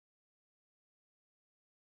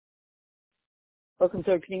Welcome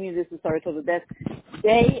to our community. This is Sarah Tova Best.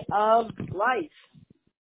 Day of life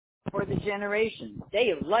for the generation.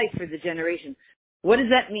 Day of life for the generation. What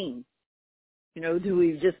does that mean? Do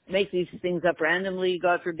we just make these things up randomly,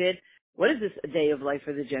 God forbid? What is this, a day of life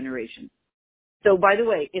for the generation? So, by the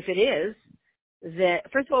way, if it is, that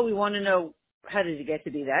first of all, we want to know how did it get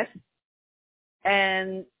to be that?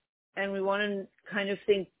 And we want to kind of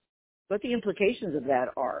think what the implications of that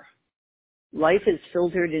are. Life is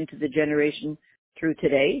filtered into the generation through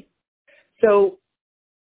today. So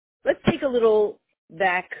let's take a little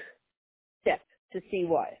back step to see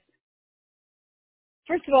why.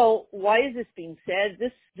 First of all, why is this being said?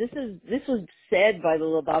 This was said by the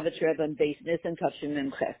Lubavitch Rebbe on Beis Nisan Tafshin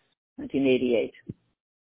Mem Ches, 1988,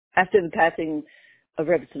 after the passing of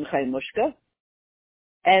Rebbe Simcha Mushka.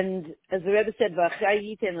 And as the Rebbe said, "V'achai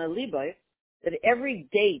yiten laliboy," that every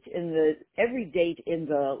date in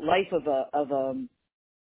the life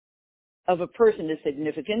of a person is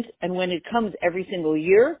significant, and when it comes every single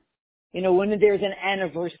year, when there's an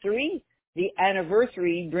anniversary, the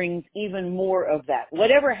anniversary brings even more of that.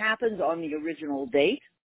 Whatever happens on the original date,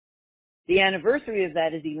 the anniversary of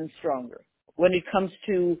that is even stronger when it comes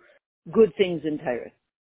to good things in Torah.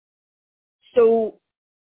 So,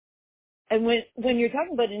 and when you're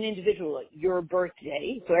talking about an individual, like your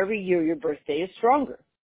birthday, so every year your birthday is stronger.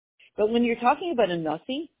 But when you're talking about a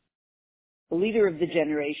Nasi, the leader of the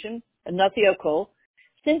generation, a Nasi Akol,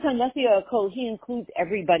 since a Nasi Akol, he includes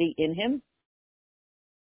everybody in him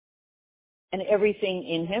and everything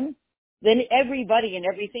in him, then everybody and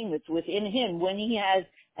everything that's within him, when he has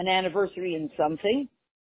an anniversary in something,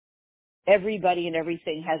 everybody and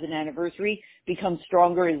everything has an anniversary, becomes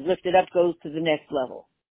stronger, is lifted up, goes to the next level.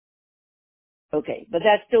 Okay, but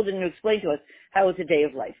that still didn't explain to us how it's a day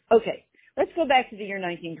of life. Okay, let's go back to the year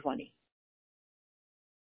 1920.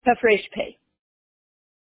 Tafresh Pei.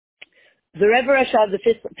 The Rebbe Rashab, the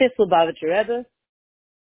fifth Lubavitcher Rebbe,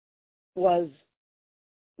 was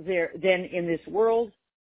there then in this world.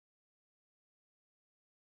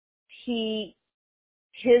 His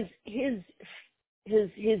years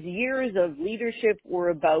of leadership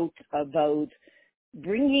were about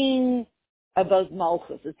bringing about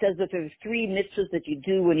Malchus. It says that there's 3 mitzvahs that you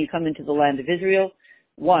do when you come into the land of Israel.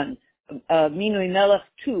 1, Minui Melech.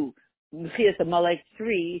 2, Mechias HaMalek.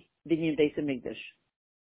 3, Binyan Beis HaMikdash.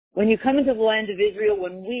 When you come into the land of Israel,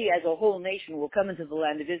 when we as a whole nation will come into the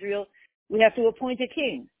land of Israel, we have to appoint a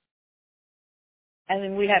king. And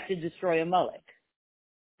then we have to destroy Amalek.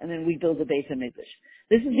 And then we build a Beis HaMikdash.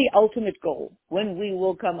 This is the ultimate goal. When we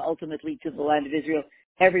will come ultimately to the land of Israel,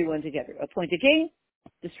 everyone together. Appoint a king,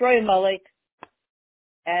 destroy Amalek,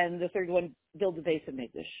 and the third one, build the Beis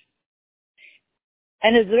HaMikdash.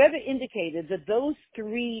 And as the Rebbe indicated, that those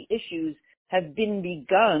 3 issues have been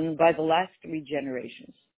begun by the last 3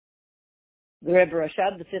 generations. The Rebbe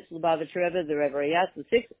Rashab, the 5th Lubavitch Rebbe, the Rebbe Rayas, the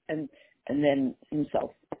 6th, and then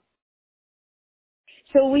himself.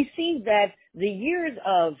 So we see that the years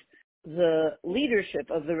of the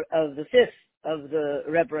leadership of the 5th of the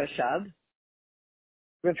Rebbe Rashab,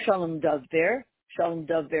 Reb Shalom Dovber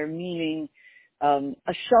meaning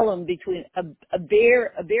a shalom between a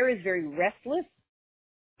bear. A bear is very restless.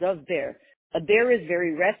 Dovber. A bear is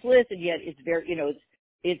very restless, and yet it's very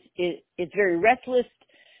it's very restless.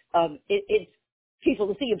 It's people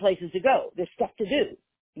to see and places to go. There's stuff to do.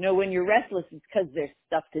 When you're restless, it's because there's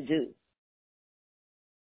stuff to do.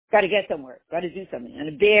 Got to get somewhere. Got to do something. And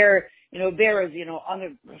a bear is on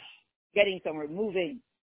the getting somewhere, moving.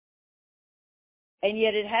 And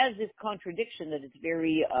yet it has this contradiction that it's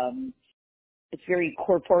very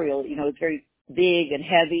corporeal. It's very big and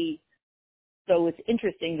heavy. So it's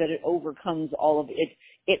interesting that it overcomes all of it.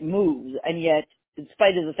 It moves, and yet, in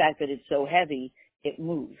spite of the fact that it's so heavy, it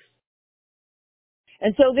moves.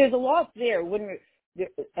 And so there's a lot there.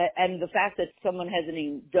 And the fact that someone has a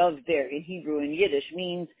name Dov there in Hebrew and Yiddish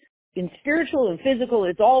means in spiritual and physical,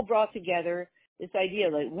 it's all brought together. This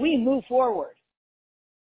idea that we move forward.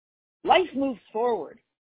 Life moves forward.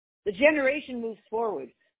 The generation moves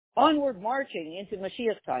forward. Onward marching into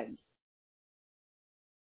Mashiach times.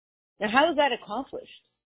 Now, how is that accomplished?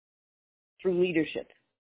 Through leadership.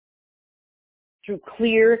 Through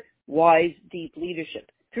clear, wise, deep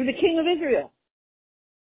leadership. Through the King of Israel,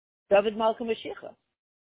 David Malka Mashiach.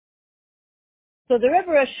 So the Rebbe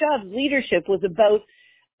Rashav's leadership was about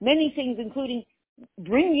many things, including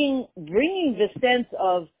bringing the sense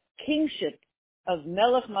of kingship, of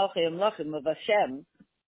Melech Malchei Amlachim, of Hashem,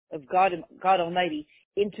 of God Almighty,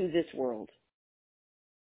 into this world.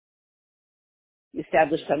 He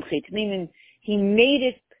established Samchet Minim. He made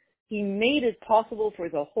it possible for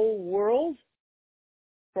the whole world,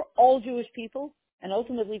 for all Jewish people, and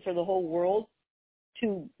ultimately for the whole world,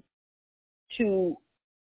 to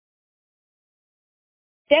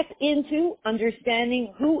step into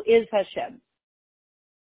understanding who is Hashem.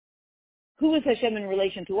 Who is Hashem in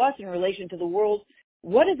relation to us, in relation to the world?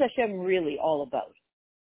 What is Hashem really all about?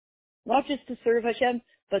 Not just to serve Hashem,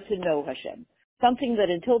 but to know Hashem. Something that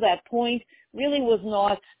until that point really was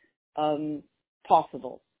not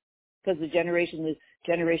possible because the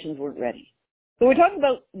generations weren't ready. So we're talking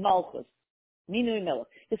about Malchus, Minui Melech.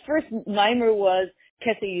 His first mimer was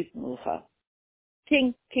Keseyus Mulcha,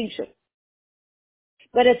 kingship.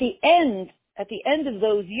 But at the end of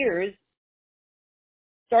those years,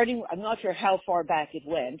 starting, I'm not sure how far back it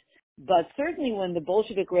went, but certainly when the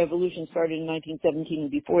Bolshevik Revolution started in 1917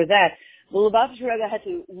 and before that, the Lubavitch Rebbe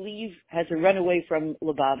had to run away from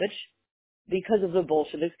Lubavitch because of the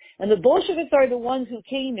Bolsheviks. And the Bolsheviks are the ones who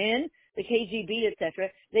came in, the KGB, etc.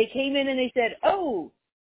 They came in and they said, oh,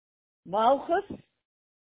 Malchus,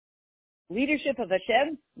 leadership of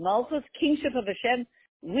Hashem, Malchus, kingship of Hashem,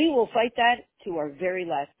 we will fight that to our very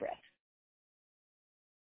last breath.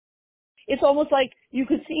 It's almost like you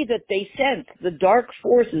could see that they sense the dark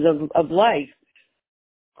forces of life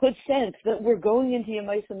could sense that we're going into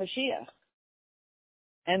Yemaisa Mashiach.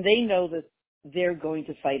 And they know that they're going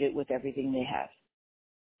to fight it with everything they have.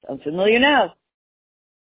 Sounds familiar now.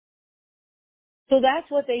 So that's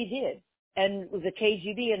what they did. And with the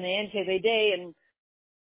KGB and the NKVD and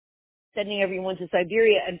sending everyone to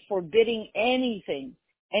Siberia and forbidding anything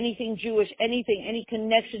Jewish, any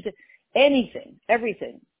connection to anything,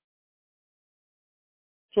 everything.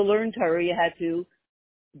 To learn Torah, you had to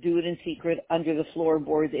do it in secret, under the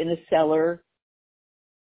floorboards, in a cellar,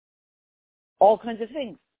 all kinds of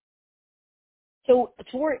things. So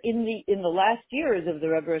in the last years of the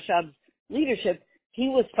Rebbe Rashab's leadership, he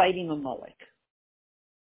was fighting Amalek.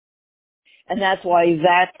 And that's why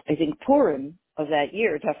I think Purim of that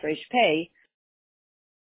year, Tafresh Pei,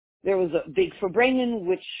 there was a big Farbrengen,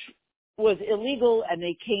 which was illegal, and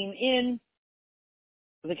they came in,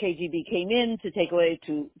 the KGB came in to take away,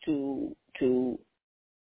 to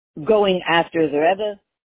going after the Rebbe.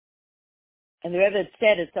 And the Rebbe had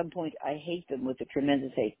said at some point, I hate them with a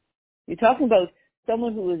tremendous hate. You're talking about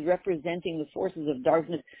someone who is representing the forces of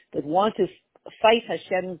darkness that want to fight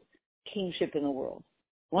Hashem's kingship in the world.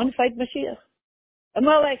 Want to fight Mashiach.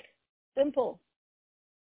 Amalek. Simple.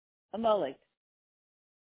 Amalek.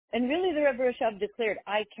 And really the Rebbe Rashab declared,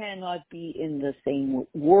 I cannot be in the same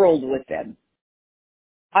world with them.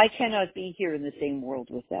 I cannot be here in the same world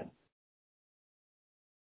with them.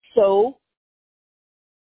 So,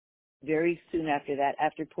 very soon after that,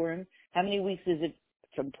 after Purim, how many weeks is it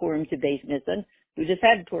from Purim to Beis Nisan? We just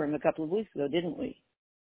had Purim a couple of weeks ago, didn't we?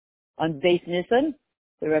 On Beis Nisan,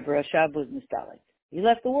 the Rebbe Rashab was Nistalik. He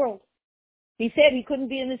left the world. He said he couldn't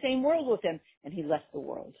be in the same world with them, and he left the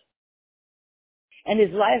world. And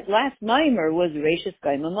his last mimer was Reishis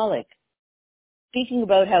Chaim Amalek, speaking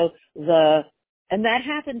about how and that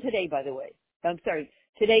happened today, by the way. I'm sorry,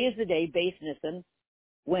 today is the day, Beis Nisan,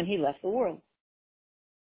 when he left the world.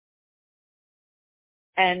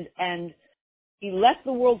 And he left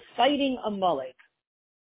the world fighting Amalek,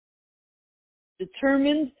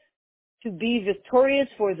 determined to be victorious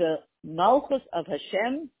for the Malchus of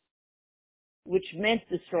Hashem, which meant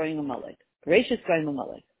destroying Amalek. Reishis Chaim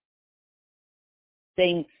Amalek.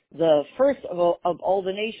 Saying the first of all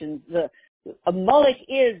the nations, Amalek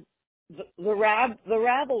is the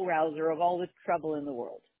rabble rouser of all this trouble in the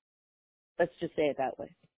world. Let's just say it that way.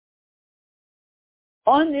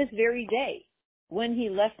 On this very day, when he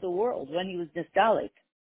left the world, when he was Nistalik,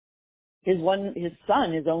 his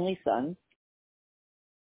only son,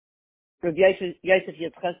 Rav Yosef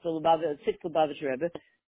Yitzchak Lubavitch Rebbe,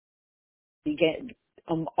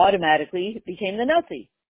 automatically became the Nazi.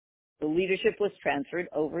 The leadership was transferred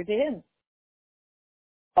over to him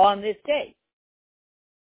on this day.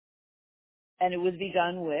 And it was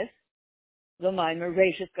begun with the Maimer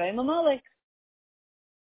Reishis Chaim Amalek.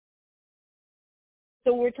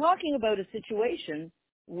 So we're talking about a situation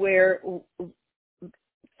where,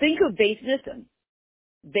 think of Beis Nisan.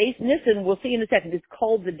 Beis Nisan, we'll see in a second, is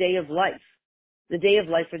called the Day of Life. The Day of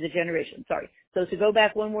Life for the generation. Sorry. So to go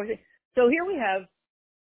back one more thing. So here we have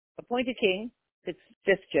appoint a king,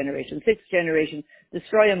 sixth generation,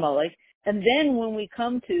 destroy Amalek. And then when we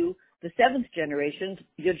come to the seventh generation,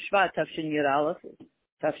 Yud Shvat, Tafshin Yud Aleph,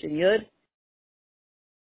 Tafshin Yud,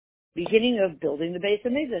 beginning of building the Beis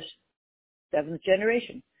HaMikdash, seventh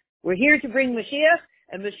generation. We're here to bring Mashiach,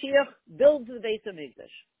 and Mashiach builds the Beis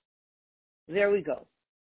HaMikdash. There we go.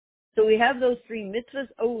 So we have those three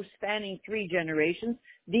mitzvahs, spanning 3 generations,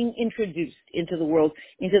 being introduced into the world,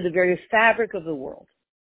 into the very fabric of the world.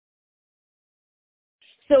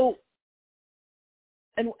 So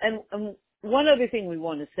And one other thing we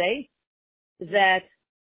want to say is that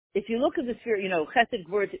if you look at the sphere, Chesed,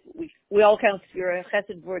 Gvur, we all count sphere,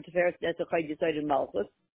 Chesed, Gvur, Tiferet, Netzachai, Yesod, and Malchus.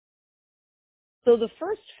 So the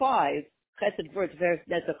first five, Chesed, Gvur, Tiferet,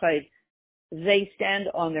 Netzachai, they stand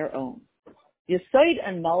on their own. Yesod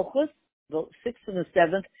and Malchus, the sixth and the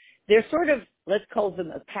seventh, they're sort of, let's call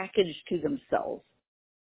them a package to themselves.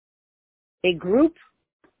 A group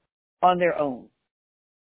on their own.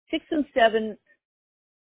 6 and 7,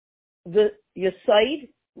 the Yesod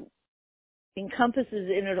encompasses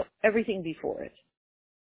in it everything before it.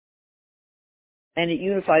 And it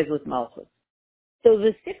unifies with Malchus. So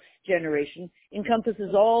the sixth generation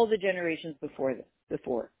encompasses all the generations before.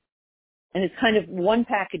 And it's kind of one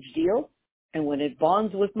package deal. And when it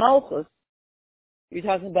bonds with Malchus, you're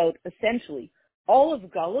talking about essentially all of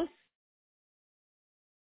Galus,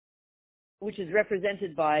 which is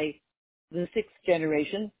represented by the sixth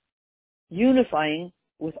generation, unifying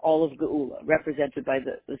with all of Geula, represented by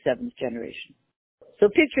the seventh generation. So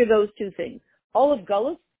picture those two things. All of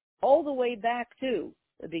Galus, all the way back to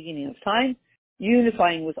the beginning of time,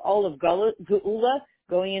 unifying with all of Geula,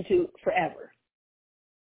 going into forever.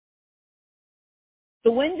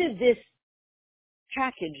 So when did this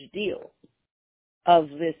package deal of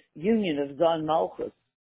this union of Zon Malchus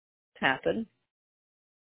happen?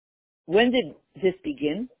 When did this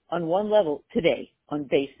begin? On one level, today, on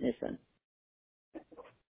Beis Nissan.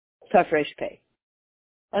 Tafresh Pei.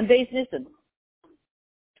 On Beis Nissan.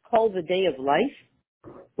 It's called the Day of Life.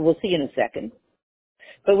 We'll see in a second.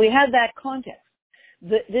 But we have that context.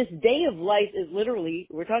 This Day of Life is literally,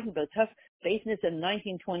 we're talking about Beis Nissan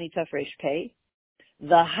 1920 Tafresh Pei,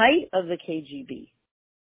 the height of the KGB,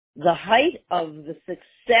 the height of the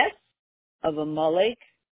success of Amalek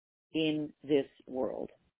in this world.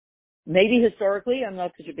 Maybe historically, I'm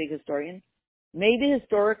not such a big historian, maybe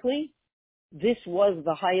historically, this was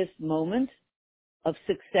the highest moment of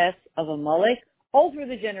success of Amalek all through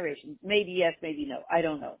the generations. Maybe yes, maybe no. I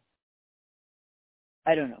don't know.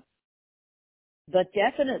 But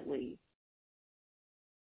definitely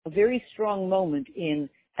a very strong moment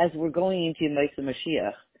as we're going into Yemei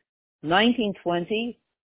Mashiach. 1920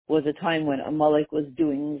 was a time when Amalek was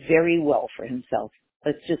doing very well for himself.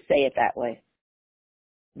 Let's just say it that way.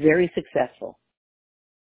 Very successful.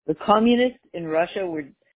 The communists in Russia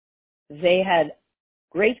they had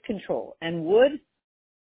great control and would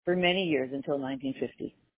for many years until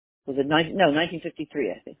 1950. Was it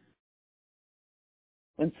 1953, I think,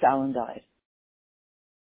 when Stalin died.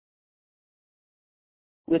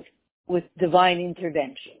 With divine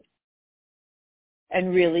intervention.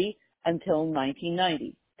 And really until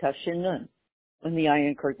 1990, Tafshin Nun, when the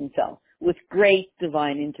Iron Curtain fell, with great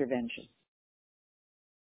divine intervention.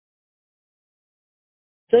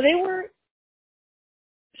 So they were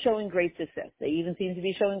showing great success. They even seem to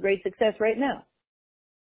be showing great success right now.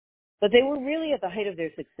 But they were really at the height of their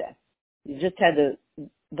success. You just had the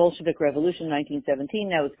Bolshevik Revolution, 1917,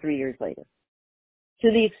 now it's 3 years later.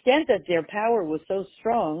 To the extent that their power was so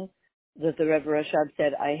strong that the Rebbe Rashab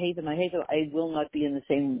said, I hate them, I will not be in the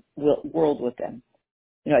same world with them.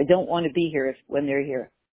 I don't want to be here when they're here.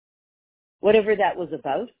 Whatever that was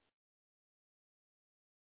about.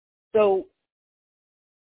 So,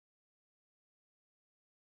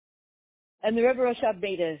 and the Rebbe Rashab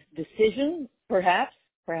made a decision, perhaps,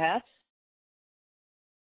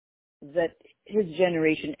 that his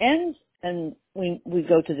generation ends and we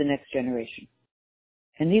go to the next generation.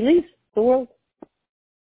 And he leaves the world.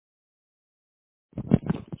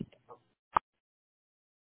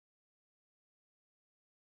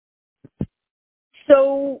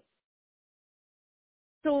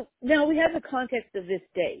 So now we have the context of this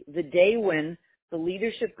day, the day when the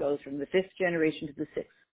leadership goes from the fifth generation to the sixth.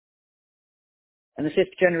 And the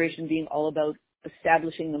fifth generation being all about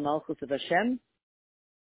establishing the Malchus of Hashem,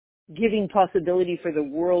 giving possibility for the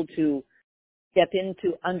world to step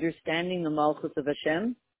into understanding the Malchus of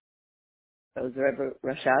Hashem. That was the Rebbe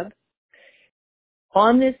Rashab.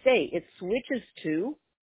 On this day, it switches to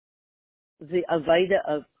the Avaida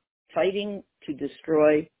of fighting to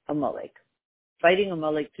destroy Amalek. Fighting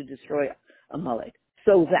Amalek to destroy Amalek.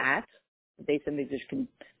 So that the Beis HaMikdash can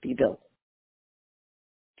be built.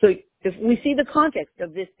 So if we see the context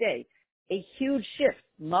of this day, a huge shift.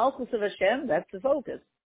 Malchus of Hashem, that's the focus.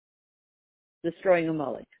 Destroying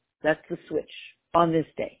Amalek. That's the switch on this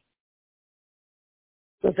day.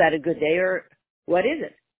 So is that a good day or what is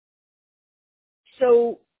it?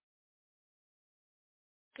 So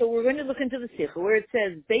we're going to look into the Sikha where it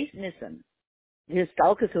says Beis Nissan, the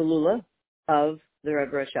Histalkus Hulula of the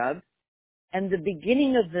Rebbe Rashab, and the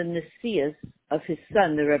beginning of the Nesias of his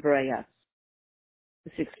son, the Rebbe Rayas,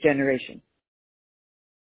 the sixth generation.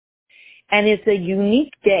 And it's a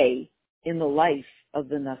unique day in the life of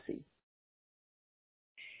the Nasi,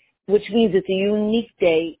 which means it's a unique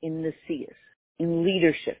day in Nasius, in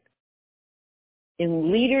leadership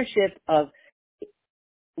of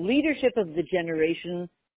the generation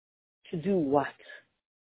to do what?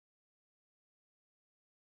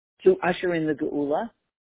 To usher in the Geula,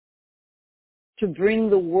 to bring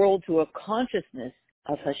the world to a consciousness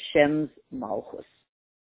of Hashem's Malchus,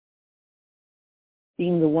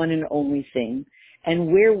 being the one and only thing,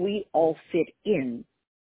 and where we all fit in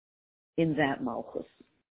that Malchus.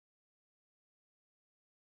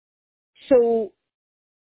 So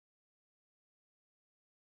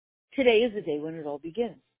today is the day when it all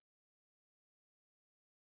begins.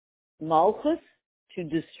 Malchus, to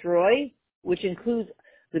destroy, which includes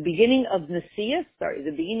the beginning of Nasius,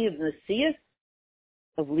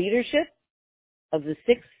 of leadership of the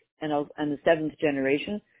sixth and the seventh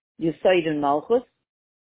generation, Yesod and Malchus.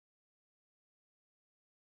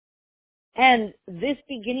 And this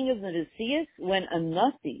beginning of the Nasius, when a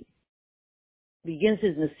Nasi begins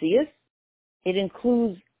his Nasius, it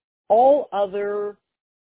includes all other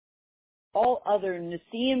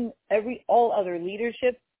Nasiim, all other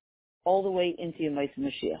leadership, all the way into Yemais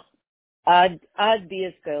Mashiach. Ad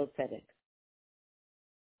Bias Gael Tzedek.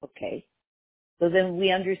 Okay. So then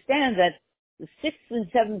we understand that the sixth and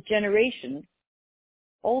seventh generation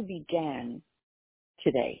all began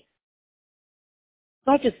today.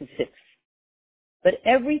 Not just the sixth, but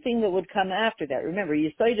everything that would come after that. Remember,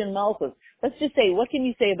 Yesod and Malchus. Let's just say, what can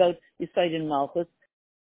you say about Yesod and Malchus?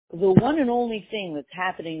 The one and only thing that's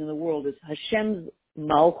happening in the world is Hashem's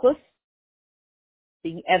Malchus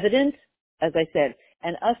being evident, as I said,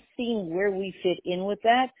 and us seeing where we fit in with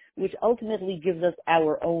that, which ultimately gives us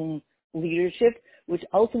our own leadership, which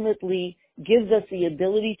ultimately gives us the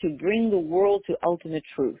ability to bring the world to ultimate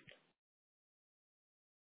truth.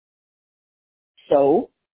 So,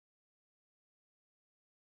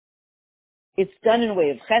 it's done in a way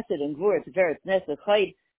of chesed and gvura, tiferes, nesach,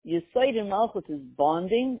 chayit. Yesod and Malchus is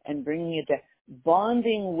bonding and bringing it down.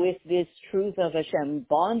 Bonding with this truth of Hashem,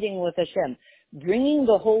 bonding with Hashem, bringing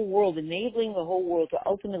the whole world, enabling the whole world to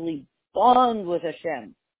ultimately bond with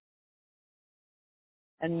Hashem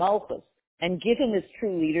and Malchus, and give him his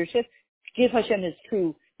true leadership, give Hashem his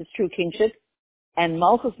true kingship, and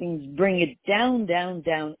Malchus means bring it down, down,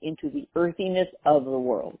 down into the earthiness of the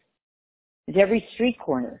world. Into every street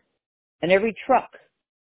corner, and every truck,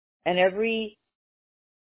 and every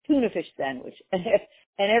tuna fish sandwich, and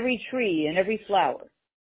every tree, and every flower.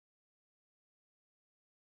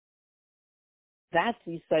 That's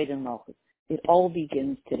Yesod and Malchus. It all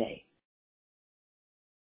begins today.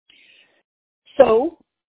 So,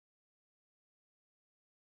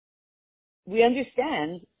 we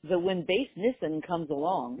understand that when Beis Nisan comes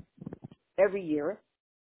along, every year,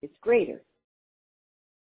 it's greater.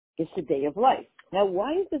 It's the day of life. Now,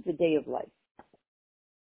 why is it the day of life?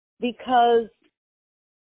 Because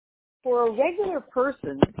for a regular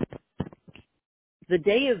person, the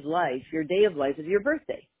day of life, your day of life is your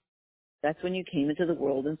birthday. That's when you came into the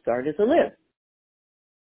world and started to live.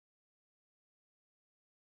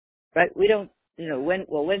 Right? We don't,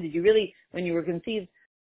 when did you really, when you were conceived,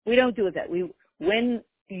 we don't do it that. When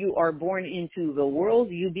you are born into the world,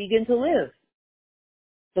 you begin to live.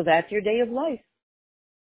 So that's your day of life.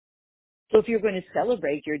 So if you're going to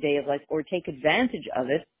celebrate your day of life or take advantage of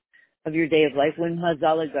it, of your day of life, when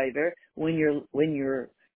Mazal Gaiver, when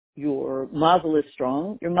your mazel is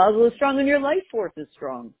strong, your mazel is strong and your life force is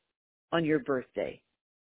strong on your birthday.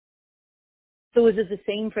 So is it the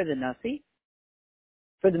same for the Nasi?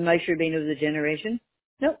 For the Moshe Rabbeinu of the generation?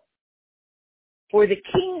 No. For the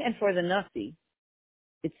king and for the Nasi,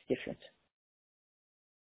 it's different.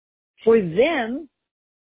 For them,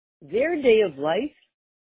 their day of life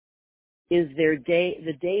is their day,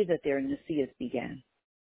 the day that their Nasius began.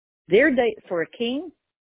 Their day, for a king,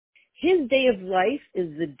 his day of life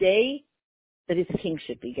is the day that his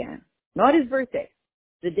kingship began. Not his birthday.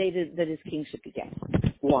 The day that his kingship began.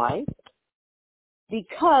 Why?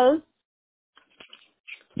 Because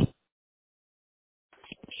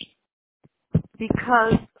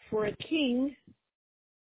for a king,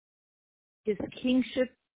 his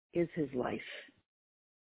kingship is his life.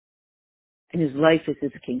 And his life is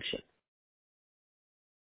his kingship.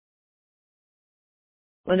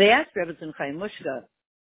 When they asked Rebbetzin Chaim Mushka,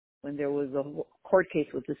 when there was a court case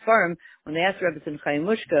with this farm, when they asked Rebbetzin Chaim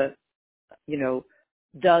Mushka,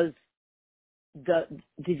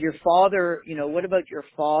 did your father, what about your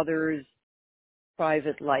father's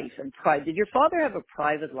private life and pride? Did your father have a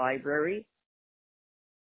private library?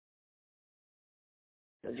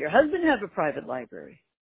 Does your husband have a private library?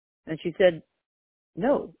 And she said,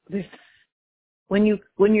 no, When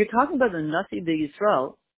you're talking about the Nasi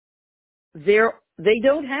Yisrael, they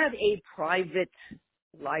don't have a private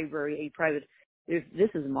library, this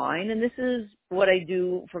is mine and this is what I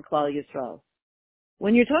do for Klal Yisrael.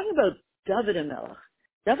 When you're talking about David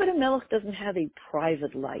HaMelech doesn't have a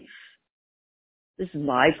private life. This is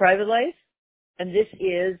my private life, and this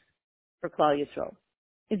is for Klal Yisrael.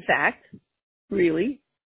 In fact, really,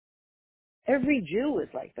 every Jew is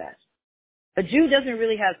like that. A Jew doesn't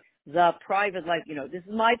really have the private life, this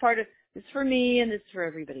is my part this is for me and this is for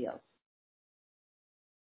everybody else.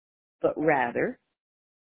 But rather,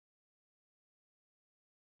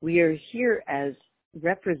 we are here as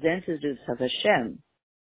representatives of Hashem,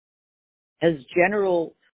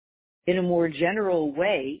 in a more general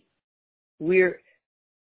way. We're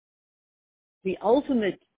the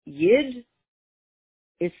ultimate Yid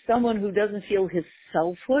is someone who doesn't feel his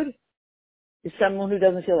selfhood, is someone who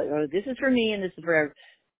doesn't feel like, oh, this is for me and this is for everyone,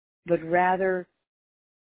 but rather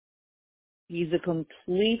he's a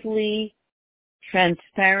completely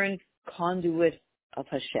transparent conduit of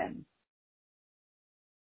Hashem,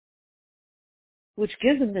 which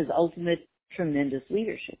gives him his ultimate tremendous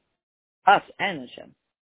leadership, us and Hashem.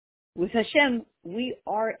 With Hashem, we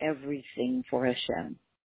are everything for Hashem.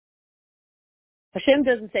 Hashem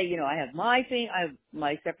doesn't say, I have my thing, I have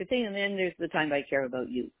my separate thing, and then there's the time I care about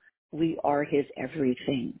you. We are his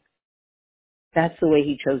everything. That's the way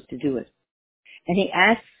he chose to do it. And he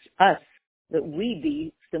asks us that we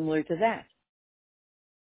be similar to that.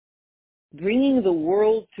 Bringing the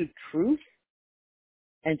world to truth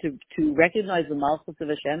and to recognize the Malchus of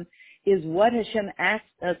Hashem is what Hashem asked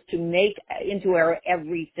us to make into our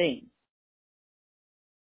everything.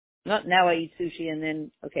 Not now I eat sushi and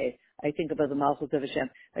then, okay, I think about the Malchus of Hashem.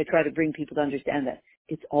 I try to bring people to understand that.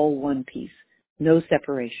 It's all one piece. No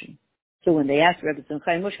separation. So when they asked Rebbe Simcha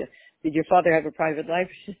Mushka, did your father have a private life?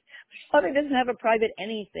 Your father doesn't have a private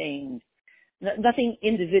anything. Nothing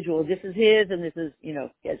individual. This is his and this is, he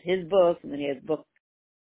has his books and then he has books.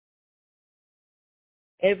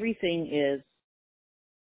 Everything is,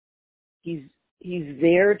 he's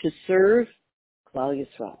there to serve Klal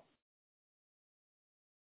Yisrael.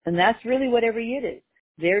 And that's really what every Yid is.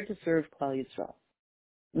 There to serve Klal Yisrael.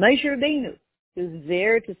 Moshe Rabbeinu is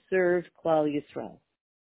there to serve Klal Yisrael.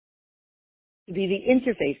 To be the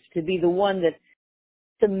interface, to be the one that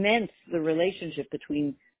cements the relationship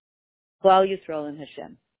between Klal Yisrael and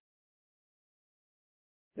Hashem.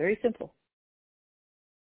 Very simple.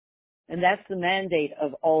 And that's the mandate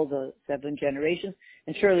of all the 7 generations,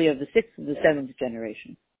 and surely of the 6th and the 7th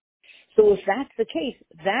generation. So if that's the case,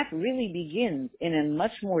 that really begins in a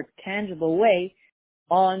much more tangible way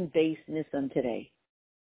on Beis Nissan today.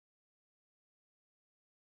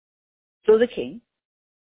 So the king,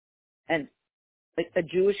 and a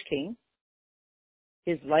Jewish king,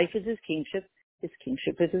 his life is his kingship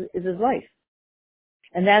is his life.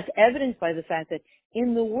 And that's evidenced by the fact that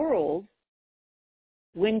in the world,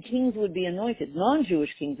 when kings would be anointed,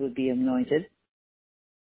 non-Jewish kings would be anointed,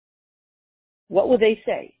 what would they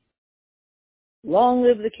say? Long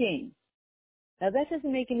live the king. Now that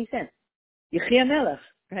doesn't make any sense. Yechia Melech,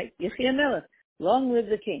 right? Yechia Melech. Long live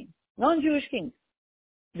the king. Non-Jewish kings.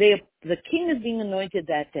 The king is being anointed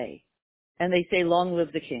that day. And they say, long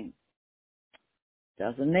live the king.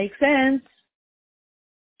 Doesn't make sense.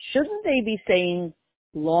 Shouldn't they be saying,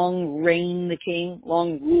 long reign the king,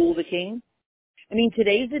 long rule the king? I mean,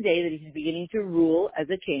 today's the day that he's beginning to rule as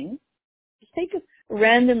a king. Just take a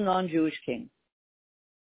random non-Jewish king.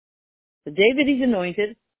 The day that he's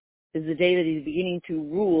anointed is the day that he's beginning to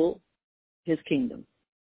rule his kingdom.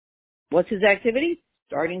 What's his activity?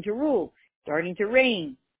 Starting to rule, starting to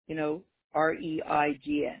reign,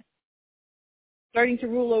 R-E-I-G-N. Starting to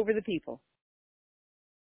rule over the people.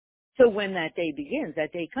 So when that day begins,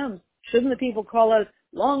 that day comes, shouldn't the people call out,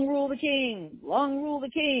 long rule the king, long rule the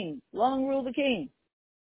king, long rule the king?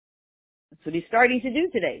 That's what he's starting to do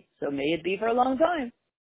today. So may it be for a long time.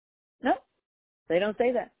 No, they don't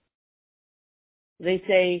say that. They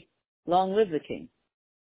say, long live the king.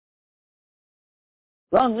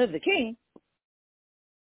 Long live the king?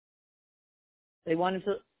 They want him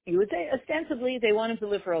to, you would say, ostensibly, they want him to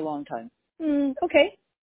live for a long time. Okay.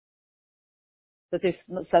 But there's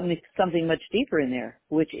something much deeper in there,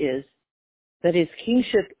 which is that his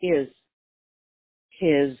kingship is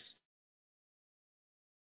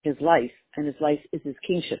his life, and his life is his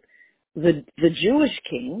kingship. The Jewish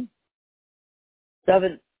king,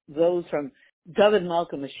 David, goes from David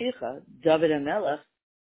Malka Mashiach, David HaMelech,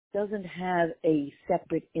 doesn't have a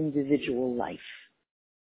separate individual life.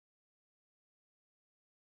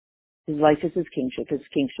 His life is his kingship is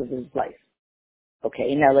his life.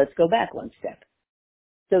 Okay, now let's go back one step.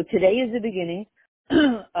 So today is the beginning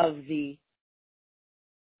of the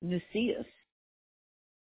Nisius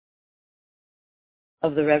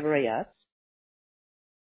of the Reverayat,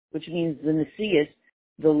 which means the Nisius,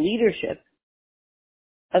 the leadership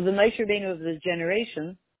of the Moshe Rabbeinu of this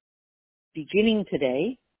generation, beginning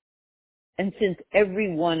today. And since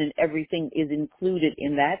everyone and everything is included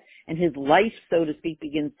in that, and his life, so to speak,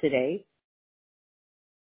 begins today,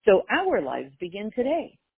 so our lives begin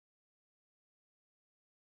today.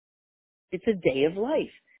 It's a day of life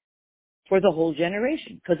for the whole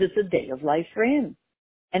generation, because it's a day of life for him.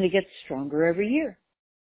 And it gets stronger every year.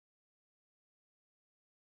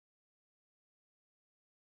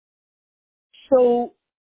 So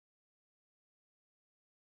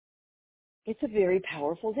it's a very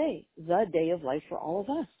powerful day, the day of life for all of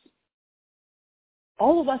us.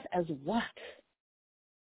 All of us as what?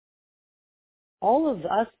 All of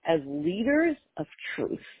us as leaders of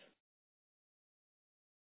truth.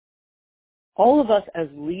 All of us as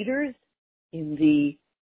leaders in the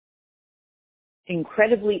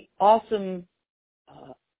incredibly awesome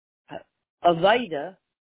Avaida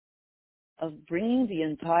of bringing the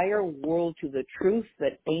entire world to the truth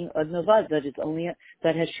that Ein Od Milvad, that it's only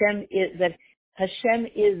that Hashem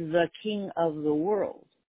is the King of the world,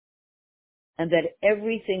 and that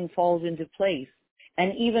everything falls into place,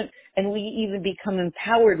 and we even become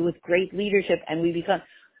empowered with great leadership, and we become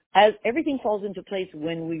as everything falls into place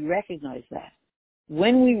when we recognize that.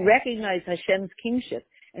 When we recognize Hashem's kingship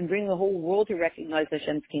and bring the whole world to recognize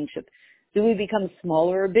Hashem's kingship, do we become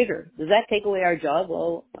smaller or bigger? Does that take away our job?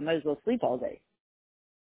 Well, I might as well sleep all day.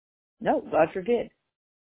 No, God forbid.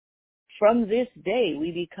 From this day,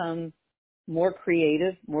 we become more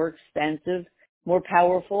creative, more expansive, more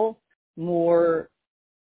powerful, more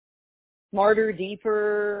smarter,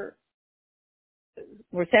 deeper,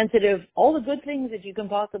 more sensitive, all the good things that you can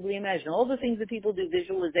possibly imagine, all the things that people do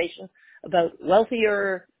visualization about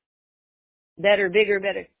wealthier, better, bigger,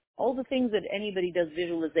 better, all the things that anybody does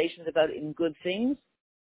visualizations about in good things,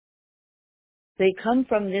 they come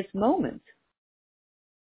from this moment.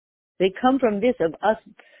 They come from this of us,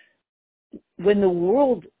 when the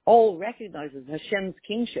world all recognizes Hashem's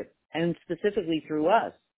kingship, and specifically through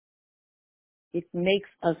us, it makes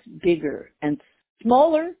us bigger and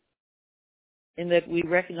smaller in that we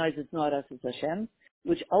recognize it's not us, it's Hashem,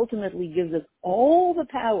 which ultimately gives us all the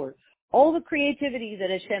power, all the creativity that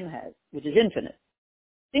Hashem has, which is infinite.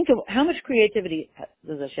 Think of how much creativity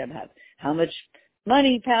does Hashem have? How much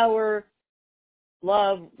money, power,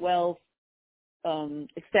 love, wealth,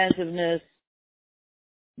 expansiveness,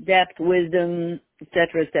 depth, wisdom,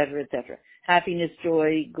 etc., etc., etc. Happiness,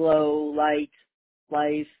 joy, glow, light,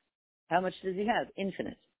 life. How much does he have?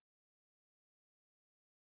 Infinite.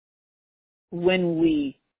 When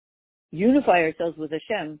we unify ourselves with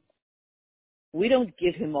Hashem, we don't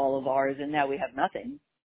give him all of ours and now we have nothing.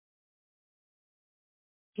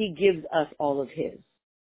 He gives us all of his.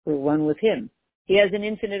 We're one with him. He has an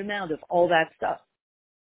infinite amount of all that stuff.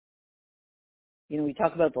 You know, we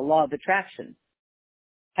talk about the law of attraction.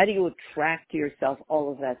 How do you attract to yourself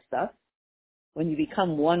all of that stuff? When you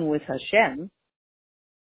become one with Hashem,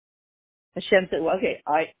 Hashem said, well, okay,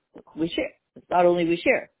 we share. It's not only we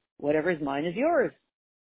share. Whatever is mine is yours.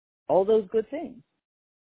 All those good things.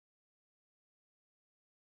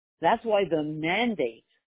 That's why the mandate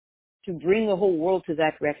to bring the whole world to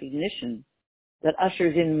that recognition that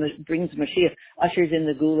brings Mashiach, ushers in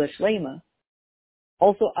the Gula Shlema,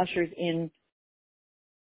 also ushers in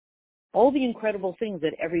all the incredible things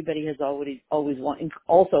that everybody has always wanted.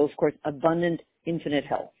 Also, of course, abundant, infinite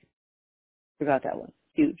health. Forgot that one.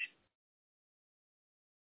 Huge.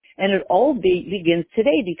 And it all begins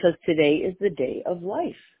today, because today is the day of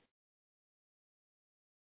life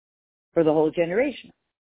for the whole generation.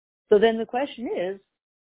 So then the question is,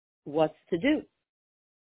 what's to do?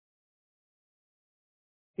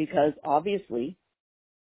 Because obviously,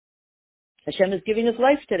 Hashem is giving us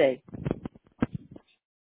life today.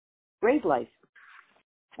 Great life.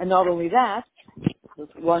 And not only that,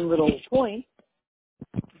 just one little point,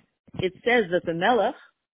 it says that the Melech,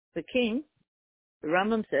 the king, the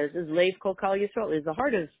Rambam says, is Leiv Kol Kal Yisrael, is the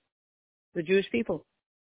heart of the Jewish people.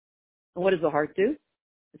 And what does the heart do?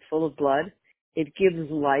 It's full of blood. It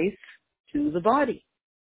gives life to the body.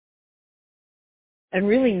 And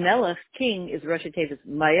really, Melech, king, is Rosh Tevis,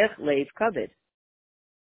 Mayach Leiv Kabed.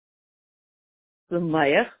 The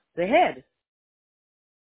Mayach, the head.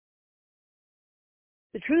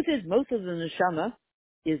 The truth is, most of the neshama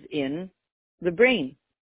is in the brain.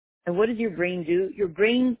 And what does your brain do? Your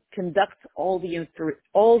brain conducts all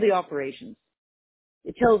the operations.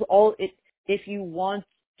 It tells if you want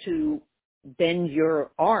to bend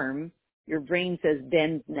your arm, your brain says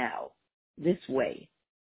bend now, this way.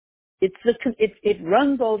 It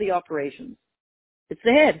runs all the operations. It's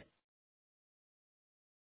the head.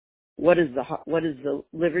 What does the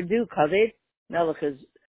liver do? Kaved, melech is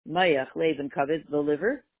mayach, lev, and kaved, the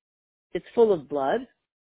liver. It's full of blood,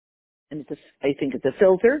 and I think it's a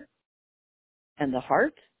filter. And the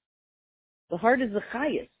heart is the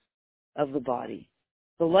chayas of the body,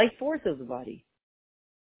 the life force of the body.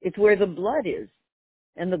 It's where the blood is,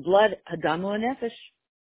 and the blood, hadamu and nefesh.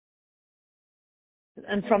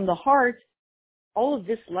 And from the heart, all of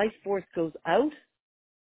this life force goes out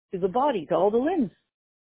to the body, to all the limbs,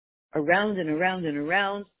 around and around and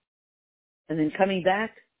around, and then coming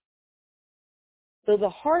back. So the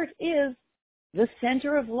heart is the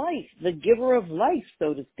center of life, the giver of life,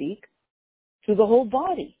 so to speak, to the whole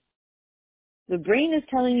body. The brain is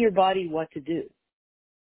telling your body what to do,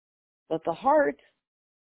 but the heart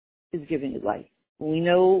is giving it life. We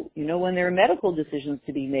know, when there are medical decisions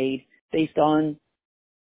to be made based on,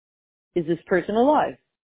 is this person alive?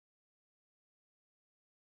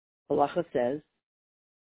 Halacha says,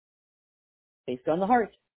 based on the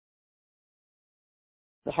heart.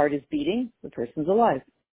 The heart is beating, the person's alive.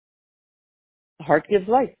 The heart gives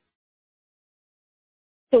life.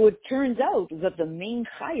 So it turns out that the main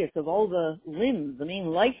chayas of all the limbs, the main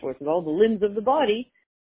life force of all the limbs of the body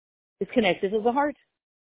is connected to the heart.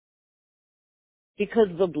 Because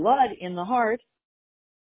the blood in the heart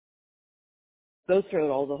goes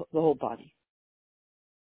through all the whole body.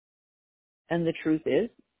 And the truth is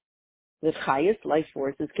that chayas, life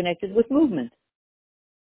force, is connected with movement.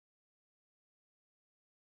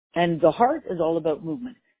 And the heart is all about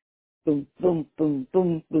movement. Boom, boom, boom,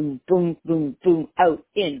 boom, boom, boom, boom, boom, out,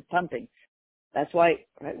 in, pumping. That's why,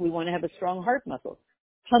 right, we want to have a strong heart muscle.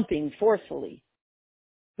 Pumping forcefully.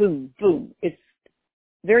 Boom, boom. It's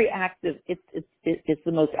very active. It's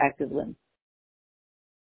the most active limb.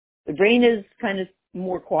 The brain is kind of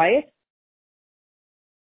more quiet.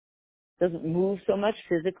 Doesn't move so much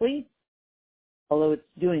physically, although it's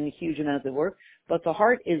doing a huge amount of work. But the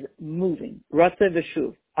heart is moving. Ratza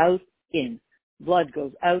v'shuv. Out, in. Blood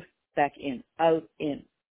goes out, back in, out, in.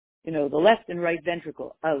 The left and right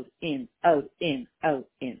ventricle, out, in, out, in, out,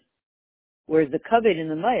 in. Whereas the kaved in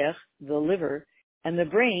the mayach, the liver, and the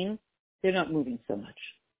brain, they're not moving so much.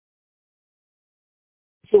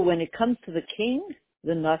 So when it comes to the king,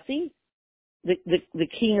 the Nasi, the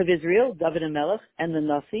king of Israel, David HaMelech, and the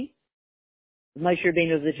Nasi, Moshe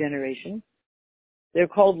Rabbeinu of the generation, they're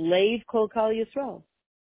called Leiv Kol Kal Yisrael,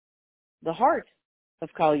 the heart of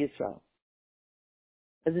Kal Yisrael.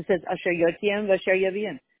 As it says, Asher Yotiem v'Asher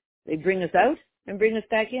Yaviem. They bring us out and bring us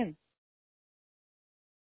back in.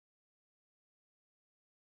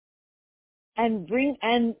 And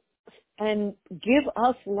give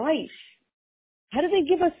us life. How do they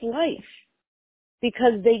give us life?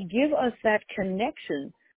 Because they give us that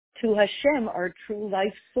connection to Hashem, our true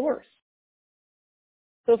life source.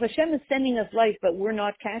 So if Hashem is sending us life, but we're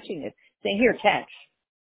not catching it, saying, here, catch.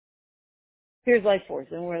 Here's life force.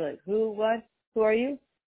 And we're like, who, what? Who are you?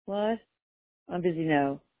 What? I'm busy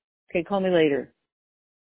now. Okay, call me later.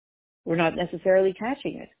 We're not necessarily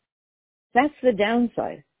catching it. That's the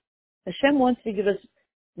downside. Hashem wants to give us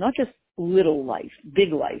not just little life,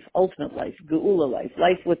 big life, ultimate life, geula life,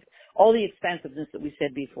 life with all the expansiveness that we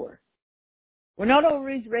said before. We're not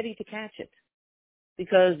always ready to catch it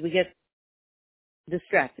because we get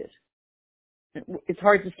distracted. It's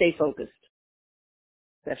hard to stay focused,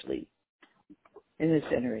 especially in this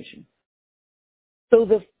generation. So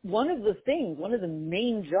one of the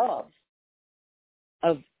main jobs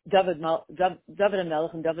of David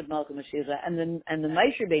HaMelech and David Malka Mashiach and the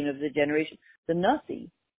Moshe Rabbeinu of the generation, the Nasi,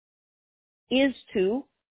 is to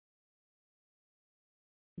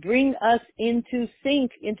bring us into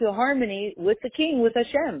sync, into harmony with the King, with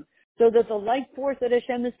Hashem, so that the life force that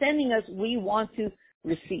Hashem is sending us, we want to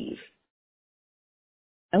receive.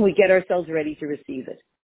 And we get ourselves ready to receive it,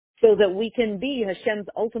 so that we can be Hashem's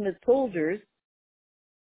ultimate soldiers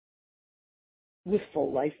with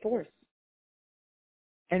full life force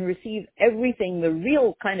and receive everything, the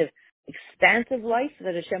real kind of expansive life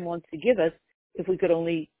that Hashem wants to give us, if we could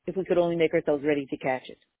only make ourselves ready to catch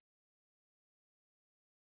it.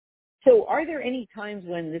 So are there any times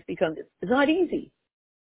when this becomes, it's not easy.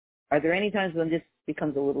 Are there any times when this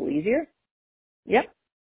becomes a little easier? Yep.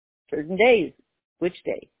 Certain days. Which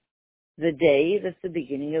day? The day that's the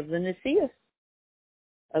beginning of the Nesius,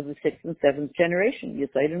 of the 6th and 7th generation,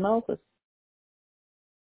 Yesod and Malchus.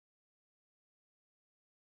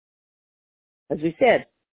 As we said,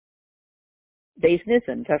 Beis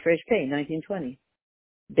Nisan, Tafresh Pei, 1920.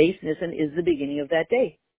 Beis Nisan is the beginning of that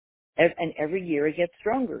day. and every year it gets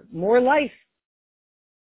stronger, more life.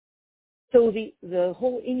 So the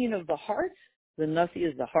whole union of the heart, the Nasi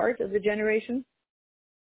is the heart of the generation,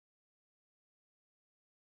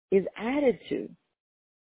 is added to,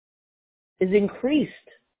 is increased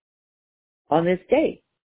on this day.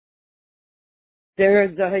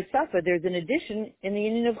 There's the Haisafa, there's an addition in the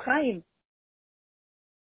union of Chaim,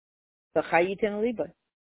 the Chayit and Liba.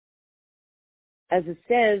 As it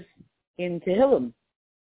says in Tehillim,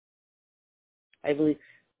 I believe,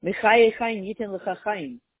 Mechaye Chaim Yiten Lecha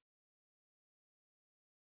Chaim.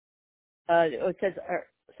 It says,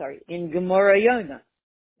 in Gemara Yonah,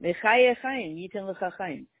 Mechaye Chaim Yiten Lecha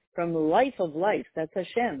Chaim. From the life of life, that's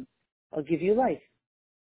Hashem, I'll give you life.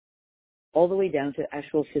 All the way down to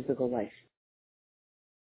actual physical life.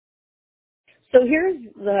 So here's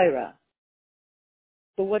the Haira.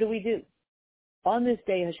 So what do? On this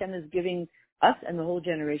day, Hashem is giving us and the whole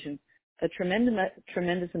generation a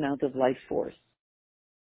tremendous amount of life force.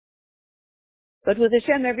 But with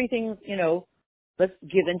Hashem, everything, let's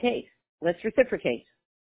give and take. Let's reciprocate.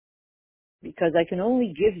 Because I can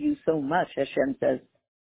only give you so much, Hashem says.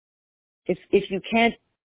 If you can't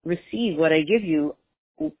receive what I give you,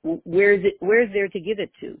 where's there to give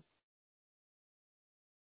it to?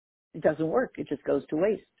 It doesn't work. It just goes to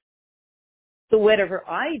waste. So whatever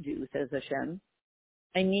I do, says Hashem,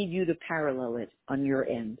 I need you to parallel it on your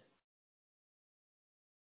end.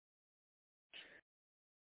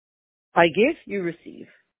 I give, you receive.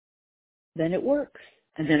 Then it works.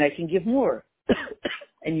 And then I can give more.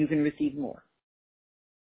 And you can receive more.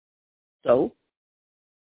 So,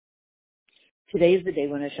 today is the day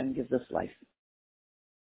when Hashem gives us life.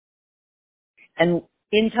 And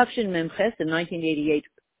in Tafshin Memches in 1988,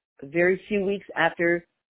 a very few weeks after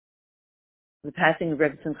the passing of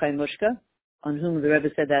Rebbe Simchai Mushka, on whom the Rebbe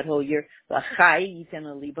said that whole year, L'chai yiten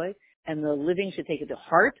alibay, and the living should take it to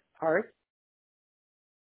heart.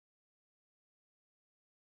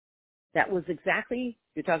 That was exactly,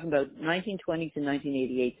 you're talking about 1920 to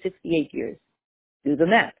 1988, 68 years. Do the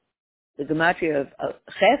math. The gematria of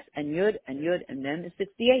Ches and Yud and Mem is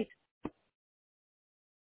 68.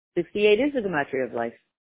 68 is the gematria of life.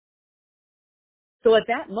 So at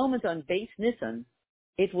that moment on Beis Nissan,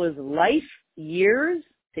 it was life years,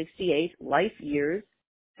 68 life years,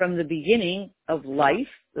 from the beginning of life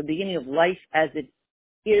as it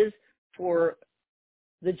is for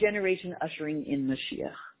the generation ushering in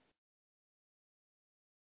Mashiach.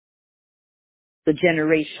 The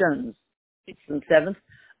generations, 6th and 7th,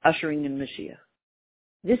 ushering in Mashiach.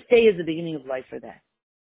 This day is the beginning of life for that.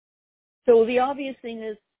 So the obvious thing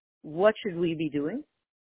is, what should we be doing?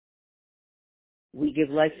 We give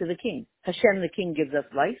life to the King. Hashem, the King, gives us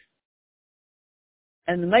life.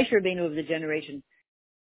 And the Moshe Rabbeinu of the generation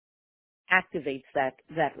activates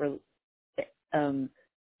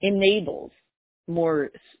enables more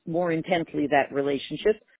intensely that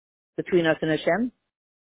relationship between us and Hashem.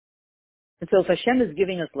 And so if Hashem is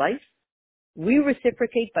giving us life, we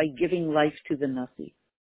reciprocate by giving life to the Nasi.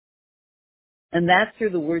 And that's through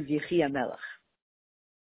the word Yechi Melech.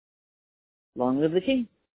 Long live the King.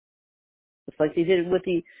 It's like they did with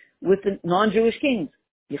the non-Jewish kings.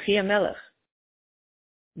 Yechi Melech.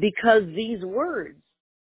 Because these words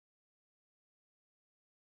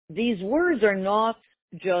are not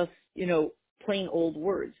just, plain old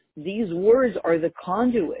words. These words are the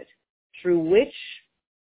conduit through which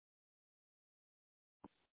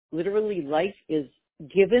literally life is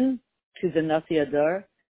given to the Nasi Adar.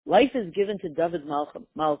 Life is given to David Malka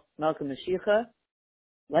Mashiach.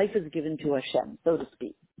 Life is given to Hashem, so to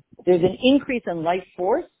speak. There's an increase in life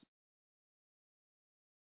force,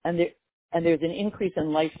 and there's an increase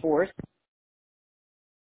in life force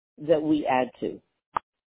that we add to.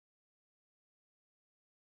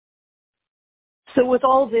 So with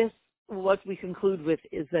all this, what we conclude with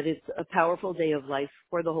is that it's a powerful day of life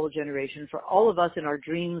for the whole generation, for all of us in our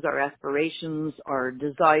dreams, our aspirations, our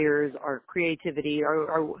desires, our creativity,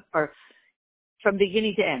 our from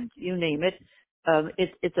beginning to end, you name it.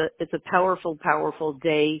 It's a powerful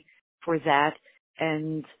day for that,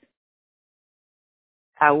 and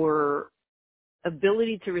our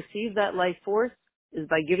ability to receive that life force is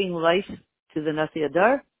by giving life to the Nasi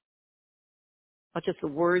Adar, not just the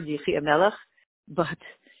word Yechi Melech, but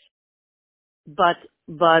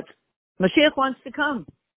Mashiach wants to come.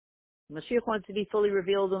 Mashiach wants to be fully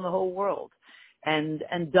revealed in the whole world, and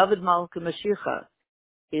David Malka Mashiach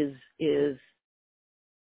is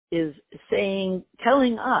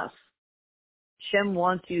telling us, Hashem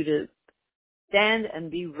wants you to stand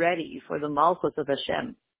and be ready for the Malchus of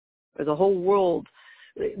Hashem, for the whole world.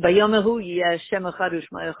 The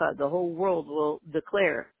whole world will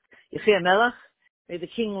declare Yechi Melech, May the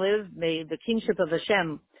King live. May the kingship of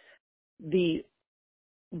Hashem be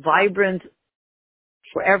vibrant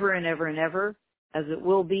forever and ever and ever, as it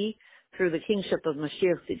will be through the kingship of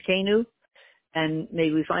Mashiach Tzidkenu. And may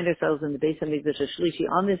we find ourselves in the Beis HaMikdash HaShlishi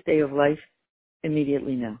on this day of life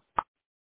immediately now.